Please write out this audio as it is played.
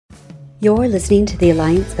You're listening to the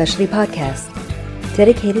Alliant Specialty Podcast,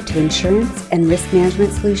 dedicated to insurance and risk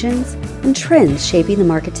management solutions and trends shaping the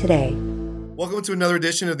market today. Welcome to another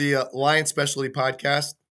edition of the Alliant Specialty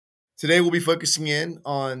Podcast. Today we'll be focusing in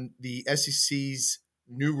on the SEC's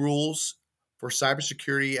new rules for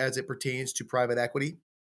cybersecurity as it pertains to private equity.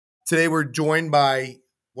 Today we're joined by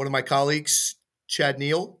one of my colleagues, Chad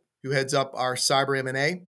Neale, who heads up our Cyber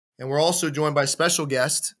M&A. And we're also joined by special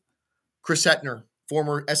guest, Chris Hetner,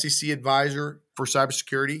 former SEC advisor for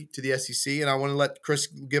cybersecurity to the SEC. And I want to let Chris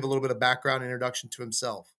give a little bit of background introduction to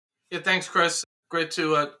himself. Yeah, thanks, Chris. Great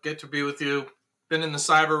to get to be with you. Been in the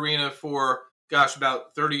cyber arena for,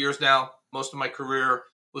 about 30 years now. Most of my career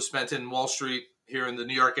was spent in Wall Street here in the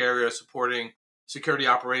New York area, supporting security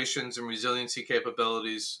operations and resiliency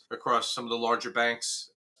capabilities across some of the larger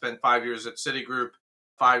banks. Spent 5 years at Citigroup,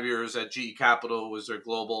 5 years at GE Capital, was their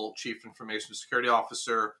global chief information security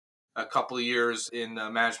officer, a couple of years in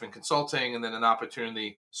management consulting, and then an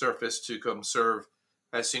opportunity surfaced to come serve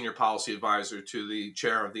as senior policy advisor to the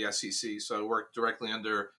chair of the SEC. So I worked directly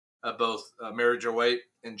under both Mary Jo White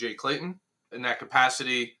and Jay Clayton. In that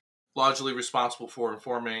capacity, largely responsible for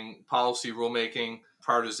informing policy rulemaking,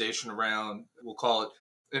 prioritization around, we'll call it,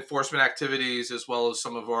 enforcement activities, as well as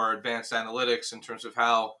some of our advanced analytics in terms of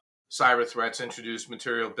how cyber threats introduce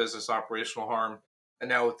material business operational harm. And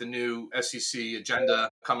now with the new SEC agenda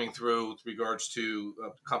coming through with regards to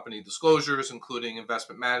company disclosures, including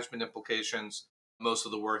investment management implications, most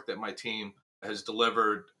of the work that my team has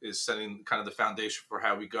delivered is setting kind of the foundation for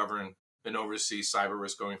how we govern and oversee cyber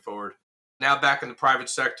risk going forward. Now back in the private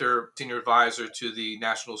sector, senior advisor to the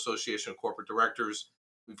National Association of Corporate Directors.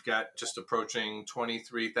 We've got just approaching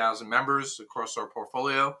 23,000 members across our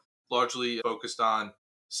portfolio, largely focused on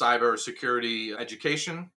cybersecurity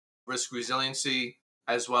education, risk resiliency,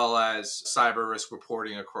 as well as cyber risk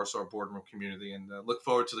reporting across our boardroom community. And look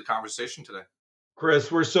forward to the conversation today.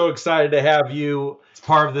 Chris, we're so excited to have you as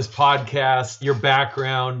part of this podcast. Your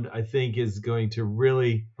background, I think, is going to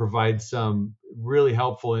really provide some really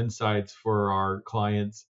helpful insights for our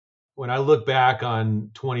clients. When I look back on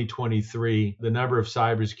 2023, the number of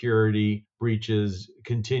cybersecurity breaches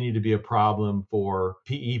continue to be a problem for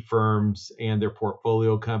PE firms and their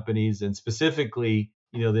portfolio companies, and specifically,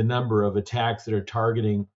 the number of attacks that are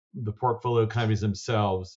targeting the portfolio companies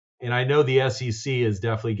themselves. And I know the SEC is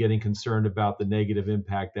definitely getting concerned about the negative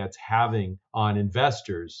impact that's having on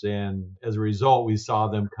investors. And as a result, we saw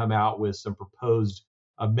them come out with some proposed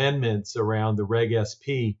amendments around the Reg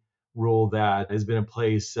SP rule that has been in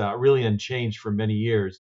place really unchanged for many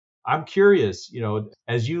years. I'm curious,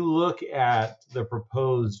 as you look at the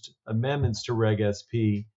proposed amendments to Reg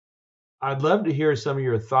SP, I'd love to hear some of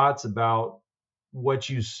your thoughts about what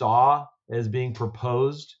you saw as being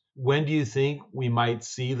proposed. When do you think we might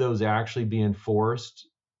see those actually be enforced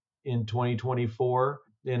in 2024?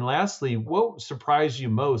 And lastly, what surprised you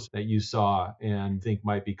most that you saw and think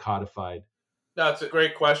might be codified? That's a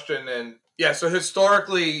great question. And so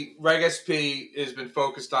historically, Reg SP has been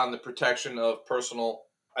focused on the protection of personal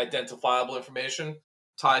identifiable information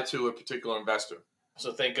tied to a particular investor.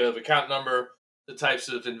 So think of account number, the types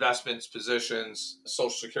of investments, positions, social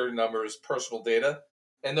security numbers, personal data.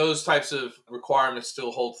 And those types of requirements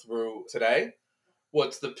still hold through today.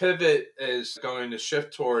 What the pivot is going to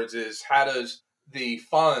shift towards is how does the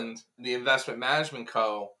fund, the investment management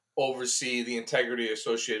co, oversee the integrity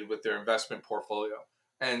associated with their investment portfolio.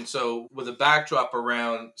 And so with a backdrop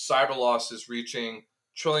around cyber losses reaching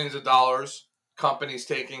trillions of dollars, companies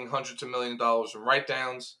taking hundreds of millions of dollars in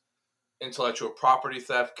write-downs, intellectual property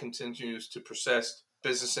theft continues to persist,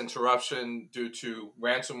 business interruption due to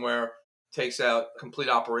ransomware takes out complete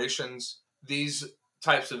operations. These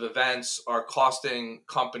types of events are costing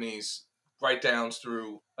companies write-downs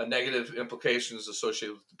through negative implications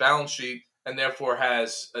associated with the balance sheet, and therefore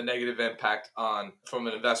has a negative impact on, from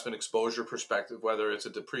an investment exposure perspective, whether it's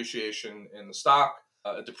a depreciation in the stock,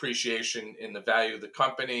 a depreciation in the value of the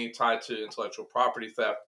company tied to intellectual property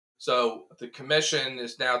theft. So the commission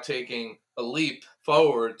is now taking a leap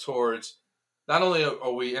forward towards not only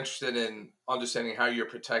are we interested in understanding how you're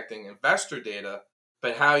protecting investor data,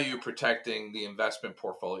 but how you're protecting the investment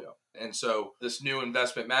portfolio. And so this new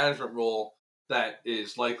investment management rule that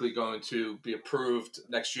is likely going to be approved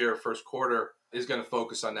next year, first quarter, is going to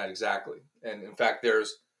focus on that exactly. And in fact,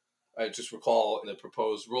 I just recall in the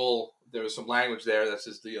proposed rule, there was some language there that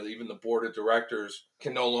says even the board of directors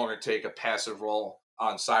can no longer take a passive role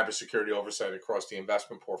on cybersecurity oversight across the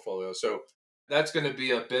investment portfolio. So that's going to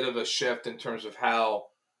be a bit of a shift in terms of how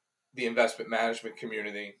the investment management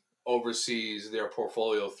community oversees their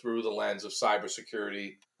portfolio through the lens of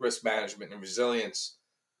cybersecurity, risk management, and resilience.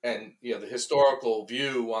 And the historical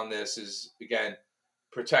view on this is, again,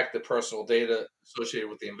 protect the personal data associated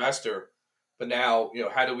with the investor. But now,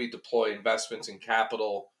 how do we deploy investments in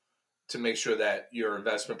capital to make sure that your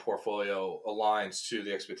investment portfolio aligns to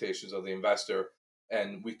the expectations of the investor?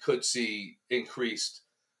 And we could see increased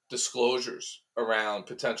disclosures around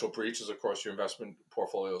potential breaches across your investment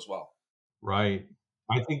portfolio as well. Right.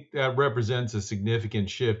 I think that represents a significant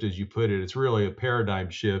shift, as you put it. It's really a paradigm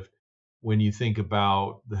shift when you think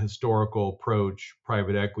about the historical approach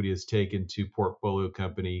private equity has taken to portfolio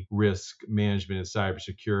company risk management and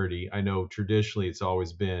cybersecurity. I know traditionally it's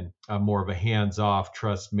always been more of a hands-off,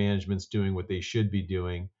 trust management's doing what they should be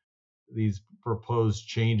doing. These proposed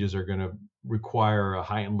changes are going to require a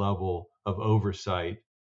heightened level of oversight.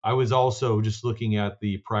 I was also just looking at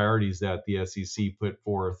the priorities that the SEC put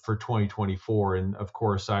forth for 2024. And of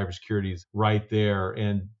course, cybersecurity is right there.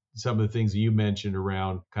 And some of the things that you mentioned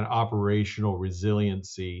around kind of operational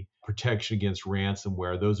resiliency, protection against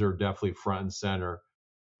ransomware, those are definitely front and center.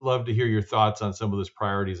 Love to hear your thoughts on some of those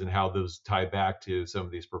priorities and how those tie back to some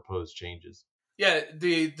of these proposed changes. Yeah,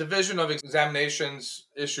 the Division of Examinations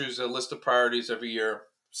issues a list of priorities every year.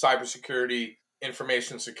 Cybersecurity,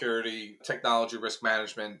 information security, technology risk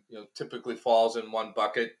management, typically falls in one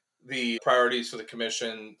bucket. The priorities for the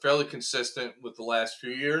commission fairly consistent with the last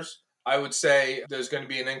few years. I would say there's going to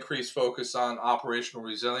be an increased focus on operational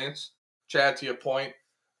resilience. Chad, to your point,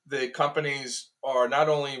 the companies are not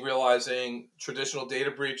only realizing traditional data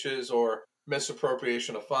breaches or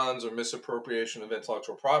misappropriation of funds or misappropriation of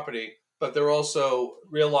intellectual property, but they're also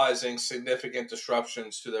realizing significant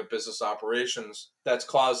disruptions to their business operations that's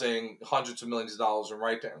causing hundreds of millions of dollars in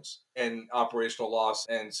write-downs and operational loss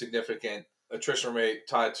and significant attrition rate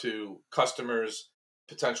tied to customers,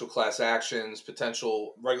 potential class actions,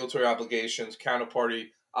 potential regulatory obligations, counterparty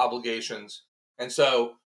obligations. And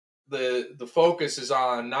so the focus is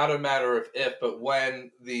on not a matter of if, but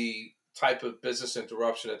when the type of business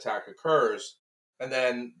interruption attack occurs. And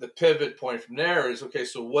then the pivot point from there is, okay,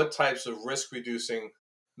 so what types of risk reducing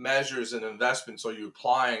measures and investments are you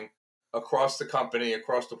applying across the company,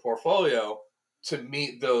 across the portfolio to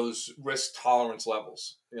meet those risk tolerance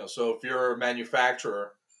levels? So if you're a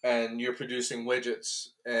manufacturer and you're producing widgets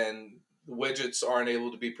and the widgets aren't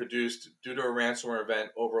able to be produced due to a ransomware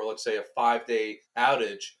event over, let's say, a 5-day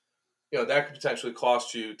outage, that could potentially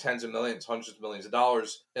cost you tens of millions, hundreds of millions of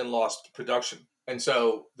dollars in lost production. And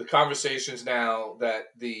so the conversations now that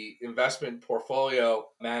the investment portfolio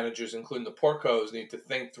managers, including the portcos, need to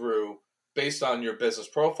think through based on your business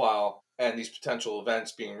profile and these potential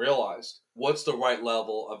events being realized. What's the right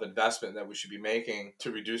level of investment that we should be making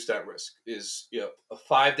to reduce that risk? Is a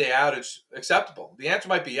 5-day outage acceptable? The answer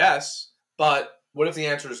might be yes, but what if the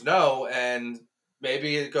answer is no? And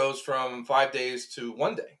maybe it goes from 5 days to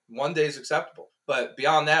 1 day. 1 day is acceptable. But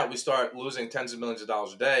beyond that, we start losing tens of millions of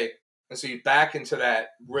dollars a day. And so you back into that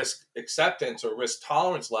risk acceptance or risk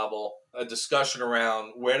tolerance level, a discussion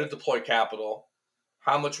around where to deploy capital,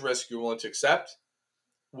 how much risk you're willing to accept,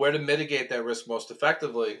 where to mitigate that risk most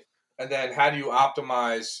effectively, and then how do you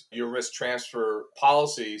optimize your risk transfer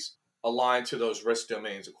policies aligned to those risk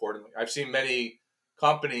domains accordingly. I've seen many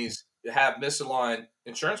companies have misaligned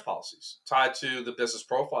insurance policies tied to the business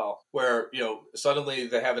profile where, suddenly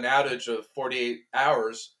they have an outage of 48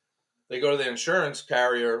 hours. They go to their insurance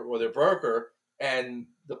carrier or their broker, and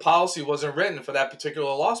the policy wasn't written for that particular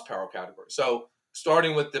loss peril category. So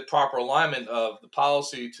starting with the proper alignment of the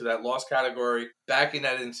policy to that loss category, backing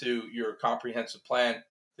that into your comprehensive plan,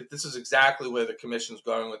 that this is exactly where the commission's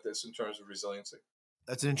going with this in terms of resiliency.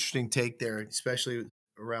 That's an interesting take there, especially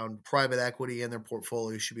around private equity and their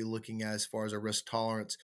portfolio should be looking at as far as a risk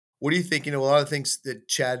tolerance. What do you think? A lot of things that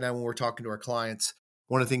Chad and I, when we're talking to our clients,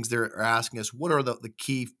 one of the things they're asking us, what are the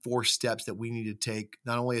key 4 steps that we need to take,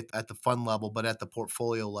 not only at the fund level, but at the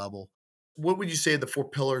portfolio level? What would you say the 4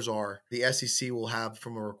 pillars are the SEC will have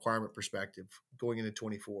from a requirement perspective going into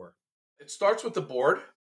 24? It starts with the board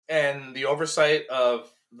and the oversight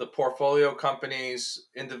of the portfolio companies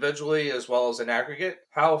individually as well as in aggregate.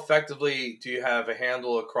 How effectively do you have a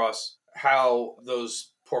handle across how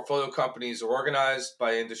those portfolio companies are organized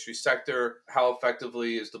by industry sector? How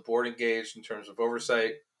effectively is the board engaged in terms of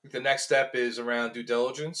oversight? The next step is around due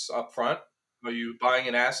diligence up front. Are you buying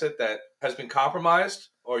an asset that has been compromised,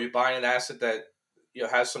 or are you buying an asset that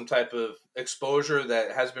has some type of exposure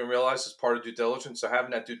that has been realized as part of due diligence? So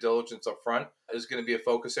having that due diligence up front is going to be a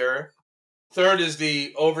focus area. Third is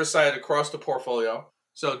the oversight across the portfolio.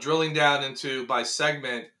 So drilling down into by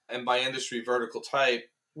segment and by industry vertical type,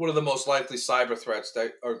 what are the most likely cyber threats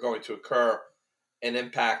that are going to occur and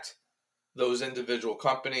impact those individual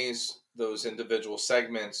companies, those individual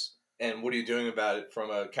segments, and what are you doing about it from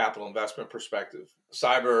a capital investment perspective?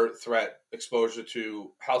 Cyber threat exposure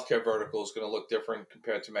to healthcare vertical is going to look different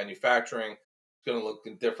compared to manufacturing. It's going to look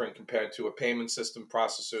different compared to a payment system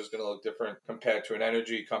processor. Is going to look different compared to an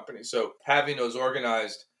energy company. So having those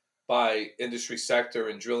organized by industry sector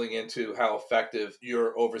and drilling into how effective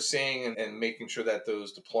you're overseeing and making sure that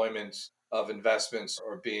those deployments of investments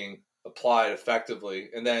are being applied effectively.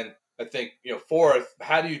 And then I think, fourth,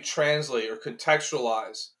 how do you translate or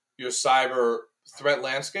contextualize your cyber threat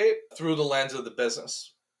landscape through the lens of the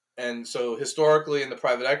business? And so historically in the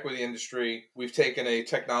private equity industry, we've taken a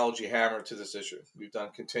technology hammer to this issue. We've done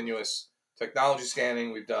continuous technology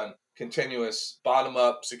scanning. We've done continuous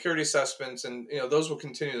bottom-up security assessments, and those will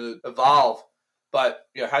continue to evolve. But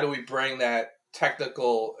how do we bring that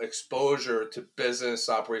technical exposure to business,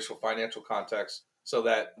 operational, financial context so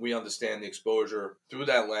that we understand the exposure through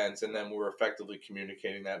that lens, and then we're effectively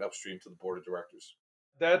communicating that upstream to the board of directors?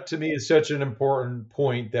 That to me is such an important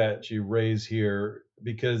point that you raise here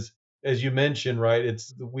because as you mentioned, right,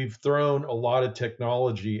 we've thrown a lot of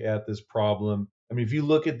technology at this problem. I mean, if you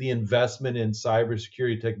look at the investment in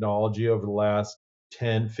cybersecurity technology over the last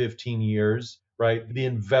 10, 15 years, right, the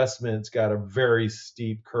investment's got a very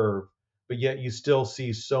steep curve. But yet you still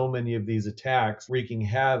see so many of these attacks wreaking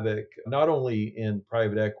havoc, not only in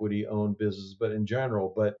private equity owned businesses, but in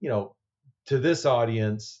general. But, to this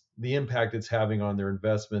audience, the impact it's having on their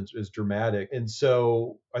investments is dramatic. And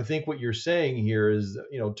so I think what you're saying here is,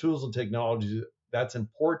 tools and technologies, that's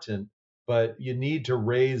important, but you need to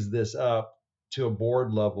raise this up to a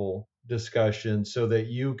board level discussion so that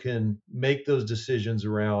you can make those decisions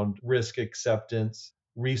around risk acceptance,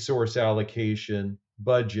 resource allocation,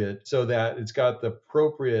 budget, so that it's got the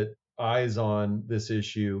appropriate eyes on this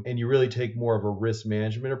issue and you really take more of a risk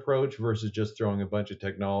management approach versus just throwing a bunch of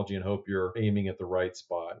technology and hope you're aiming at the right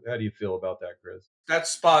spot. How do you feel about that, Chris? That's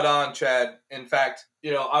spot on, Chad. In fact,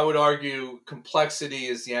 I would argue complexity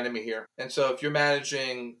is the enemy here. And so if you're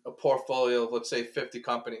managing a portfolio of, let's say, 50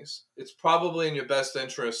 companies, it's probably in your best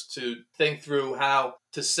interest to think through how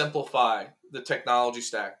to simplify the technology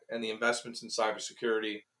stack and the investments in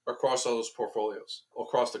cybersecurity across all those portfolios,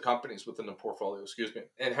 across the companies within the portfolio,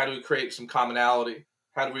 and how do we create some commonality?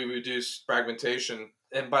 How do we reduce fragmentation?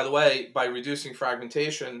 And by the way, by reducing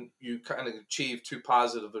fragmentation, you kind of achieve two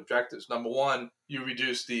positive objectives. Number one, you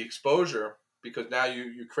reduce the exposure because now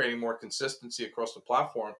you're creating more consistency across the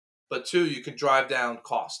platform. But two, you can drive down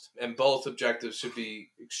cost. And both objectives should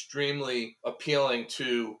be extremely appealing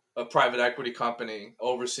to a private equity company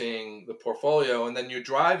overseeing the portfolio. And then you're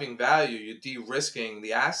driving value, you're de-risking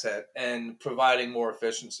the asset and providing more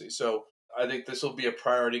efficiency. So I think this will be a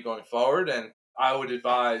priority going forward. And I would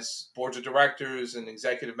advise boards of directors and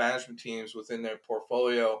executive management teams within their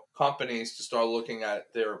portfolio companies to start looking at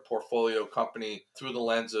their portfolio company through the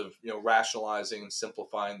lens of rationalizing and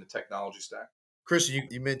simplifying the technology stack. Chris,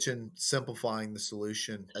 you mentioned simplifying the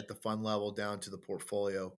solution at the fund level down to the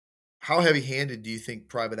portfolio. How heavy-handed do you think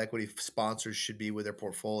private equity sponsors should be with their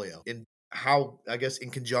portfolio? And how, I guess, in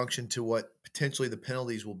conjunction to what potentially the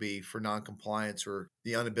penalties will be for noncompliance or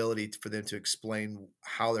the inability for them to explain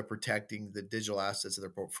how they're protecting the digital assets of their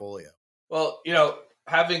portfolio? Well,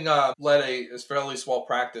 having led a fairly small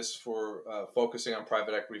practice for focusing on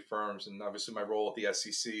private equity firms, and obviously my role at the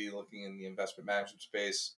SEC, looking in the investment management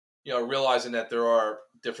space, realizing that there are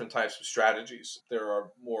different types of strategies. There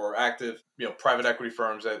are more active, private equity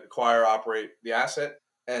firms that acquire, operate the asset.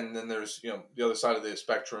 And then there's, the other side of the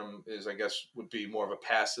spectrum is, I guess, would be more of a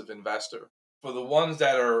passive investor. For the ones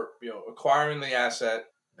that are, acquiring the asset,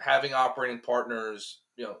 having operating partners,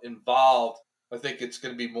 involved, I think it's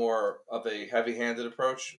going to be more of a heavy-handed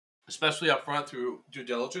approach, especially up front through due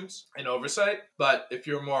diligence and oversight. But if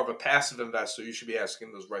you're more of a passive investor, you should be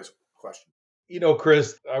asking those right questions.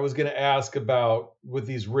 Chris, I was going to ask about with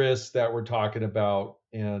these risks that we're talking about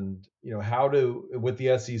and, with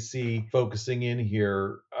the SEC focusing in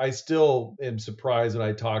here, I still am surprised when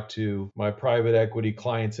I talk to my private equity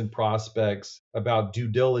clients and prospects about due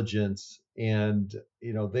diligence. And,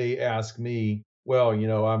 they ask me, well,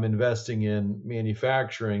 I'm investing in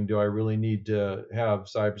manufacturing. Do I really need to have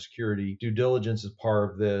cybersecurity due diligence as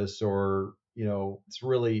part of this? Or it's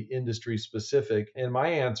really industry specific. And my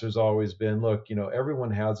answer has always been, look,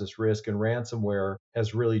 everyone has this risk and ransomware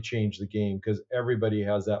has really changed the game because everybody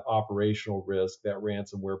has that operational risk that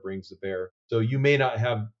ransomware brings to bear. So you may not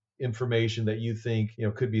have information that you think,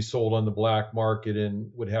 could be sold on the black market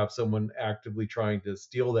and would have someone actively trying to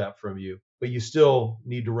steal that from you. But you still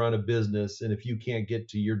need to run a business. And if you can't get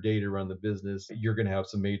to your data to run the business, you're going to have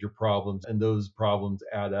some major problems. And those problems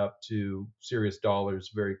add up to serious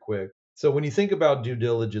dollars very quick. So when you think about due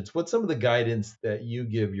diligence, what's some of the guidance that you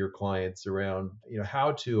give your clients around,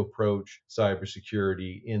 how to approach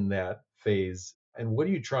cybersecurity in that phase? And what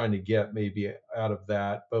are you trying to get maybe out of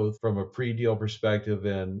that, both from a pre-deal perspective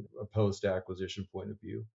and a post-acquisition point of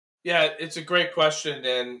view? Yeah, it's a great question.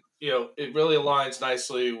 And, it really aligns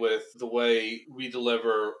nicely with the way we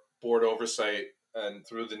deliver board oversight and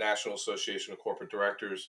through the National Association of Corporate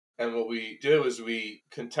Directors. And what we do is we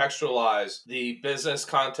contextualize the business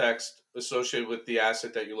context associated with the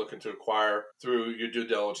asset that you're looking to acquire through your due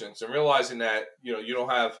diligence, and realizing that, you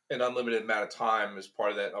don't have an unlimited amount of time as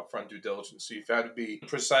part of that upfront due diligence. So you've had to be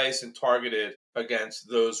precise and targeted against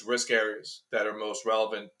those risk areas that are most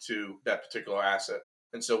relevant to that particular asset.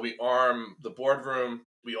 And so we arm the boardroom,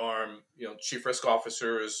 we arm, chief risk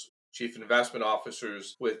officers, chief investment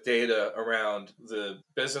officers with data around the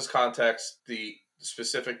business context, the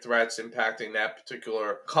specific threats impacting that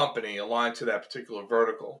particular company aligned to that particular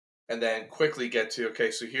vertical. And then quickly get to,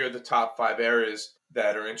 okay, so here are the top 5 areas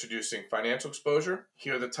that are introducing financial exposure.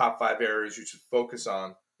 Here are the top 5 areas you should focus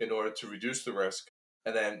on in order to reduce the risk,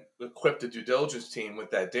 and then equip the due diligence team with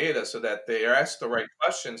that data so that they are asked the right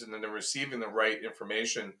questions and then they're receiving the right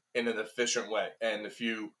information in an efficient way. And if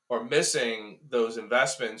you are missing those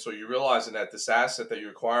investments, or you're realizing that this asset that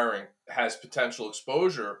you're acquiring has potential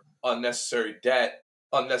exposure, unnecessary debt,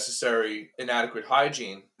 unnecessary inadequate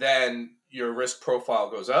hygiene, then your risk profile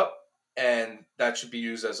goes up. And that should be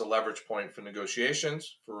used as a leverage point for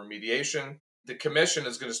negotiations, for remediation. The commission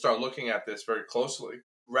is going to start looking at this very closely,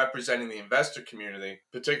 representing the investor community,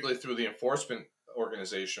 particularly through the enforcement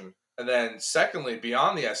organization. And then secondly,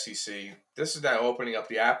 beyond the SEC, this is now opening up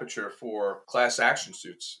the aperture for class action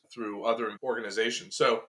suits through other organizations.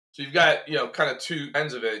 So you've got, kind of two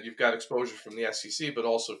ends of it. You've got exposure from the SEC, but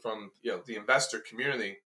also from, the investor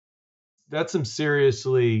community. That's some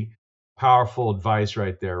seriously powerful advice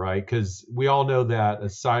right there, right? Because we all know that a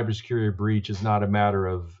cybersecurity breach is not a matter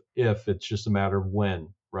of if, it's just a matter of when,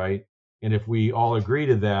 right? And if we all agree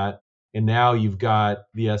to that, and now you've got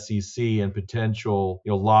the SEC and potential,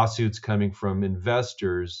 lawsuits coming from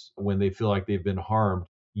investors when they feel like they've been harmed,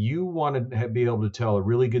 you want to be able to tell a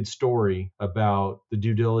really good story about the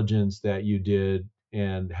due diligence that you did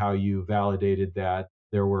and how you validated that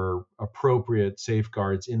there were appropriate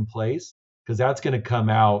safeguards in place, because that's going to come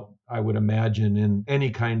out, I would imagine, in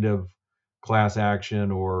any kind of class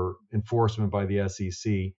action or enforcement by the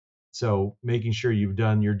SEC. So making sure you've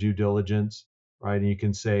done your due diligence, right? And you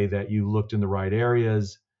can say that you looked in the right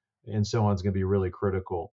areas and so on is going to be really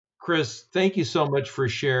critical. Chris, thank you so much for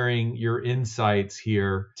sharing your insights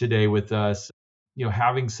here today with us.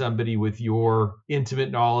 Having somebody with your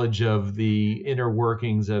intimate knowledge of the inner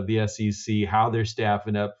workings of the SEC, how they're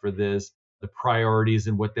staffing up for this, the priorities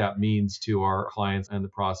and what that means to our clients and the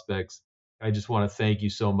prospects. I just want to thank you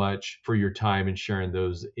so much for your time and sharing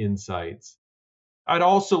those insights. I'd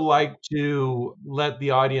also like to let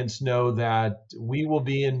the audience know that we will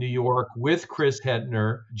be in New York with Chris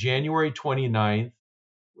Hetner, January 29th.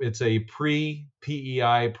 It's a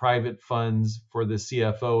pre-PEI private funds for the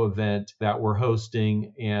CFO event that we're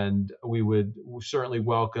hosting, and we would certainly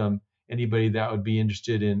welcome anybody that would be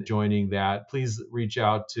interested in joining that. Please reach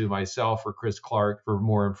out to myself or Chris Clark for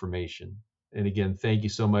more information. And again, thank you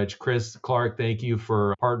so much, Chris Clark. Thank you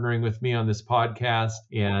for partnering with me on this podcast,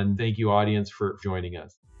 and thank you, audience, for joining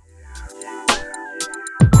us.